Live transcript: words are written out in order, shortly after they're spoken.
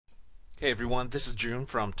Hey everyone, this is June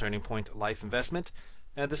from Turning Point Life Investment,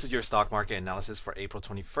 and this is your stock market analysis for April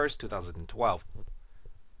 21st, 2012.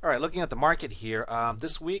 Alright, looking at the market here,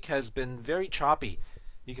 this week has been very choppy.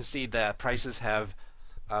 You can see that prices have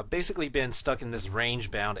basically been stuck in this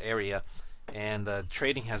range bound area, and the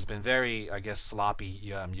trading has been very, I guess, sloppy,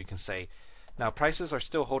 you can say. Now, prices are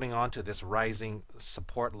still holding on to this rising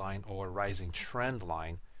support line or rising trend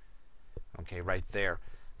line, okay, right there.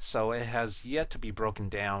 So it has yet to be broken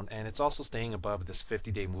down, and it's also staying above this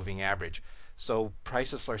 50-day moving average. So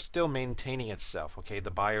prices are still maintaining itself. Okay, the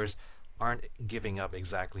buyers aren't giving up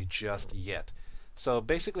exactly just yet. So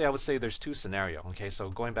basically, I would say there's two scenarios. Okay, so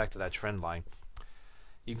going back to that trend line,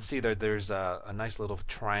 you can see that there's a nice little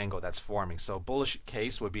triangle that's forming. So bullish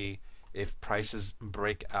case would be if prices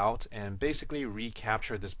break out and basically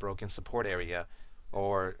recapture this broken support area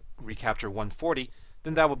or recapture 140,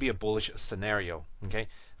 then that would be a bullish scenario. Okay.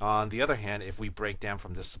 On the other hand, if we break down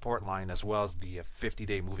from this support line as well as the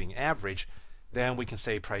 50-day moving average, then we can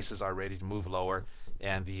say prices are ready to move lower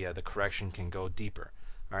and the correction can go deeper.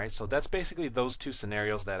 All right. So that's basically those two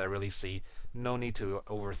scenarios that I really see. No need to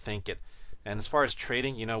overthink it. And as far as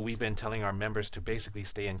trading, we've been telling our members to basically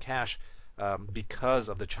stay in cash because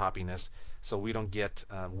of the choppiness, so we don't get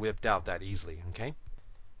whipped out that easily. Okay.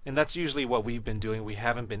 And that's usually what we've been doing. We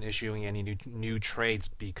haven't been issuing any new trades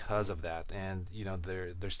because of that. And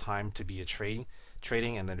there's time to be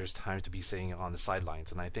trading, and then there's time to be sitting on the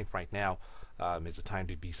sidelines. And I think right now it's a time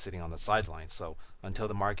to be sitting on the sidelines. So until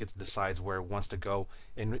the market decides where it wants to go,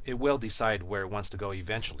 and it will decide where it wants to go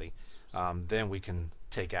eventually, then we can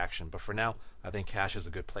take action. But for now, I think cash is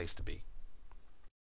a good place to be.